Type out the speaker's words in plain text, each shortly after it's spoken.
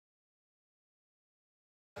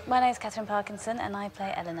My name's Katherine Parkinson and I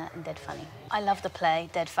play Eleanor in Dead Funny. I love the play,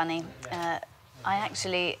 Dead Funny. I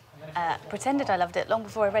actually pretended I loved it long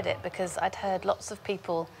before I read it because I'd heard lots of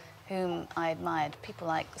people whom I admired, people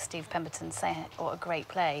like Steve Pemberton, say what a great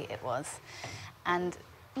play it was. And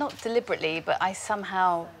not deliberately, but I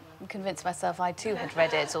somehow convinced myself I too had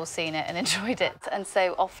read it or seen it and enjoyed it. And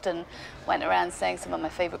so often went around saying some of my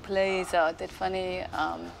favourite plays, Dead Funny,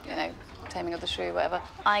 you know, Taming of the Shrew, whatever.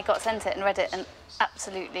 I got sent it and read it and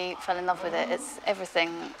absolutely fell in love with it. It's everything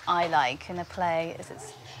I like in a play.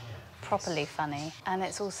 It's properly funny, and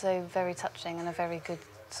it's also very touching and a very good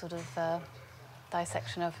sort of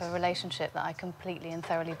dissection of a relationship that I completely and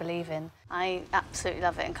thoroughly believe in. I absolutely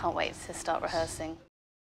love it and can't wait to start rehearsing.